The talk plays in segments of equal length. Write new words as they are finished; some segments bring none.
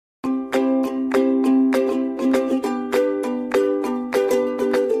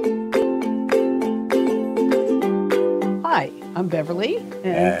I'm Beverly.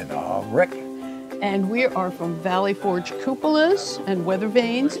 And I'm Rick. And we are from Valley Forge Cupolas and Weather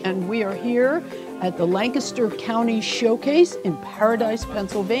Vanes, and we are here at the Lancaster County Showcase in Paradise,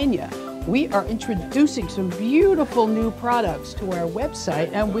 Pennsylvania. We are introducing some beautiful new products to our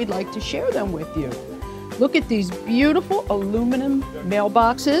website, and we'd like to share them with you. Look at these beautiful aluminum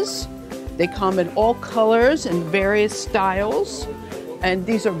mailboxes. They come in all colors and various styles. And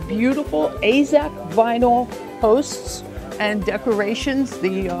these are beautiful AZAC vinyl posts and decorations,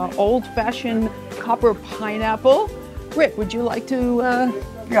 the old-fashioned copper pineapple. Rick, would you like to?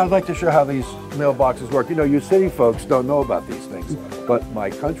 Yeah, I'd like to show how these mailboxes work. You know, you city folks don't know about these things, but my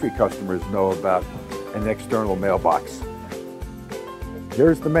country customers know about an external mailbox.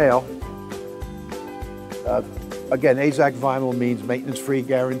 Here's the mail. Again, AZAC vinyl means maintenance-free,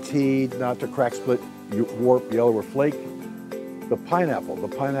 guaranteed, not to crack, split, warp, yellow, or flake. The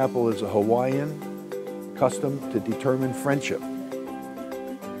pineapple is a Hawaiian custom to determine friendship.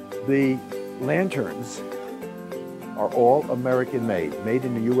 The lanterns are all American made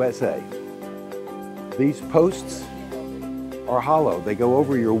in the USA. These posts are hollow. They go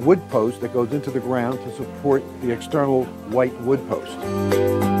over your wood post that goes into the ground to support the external white wood post.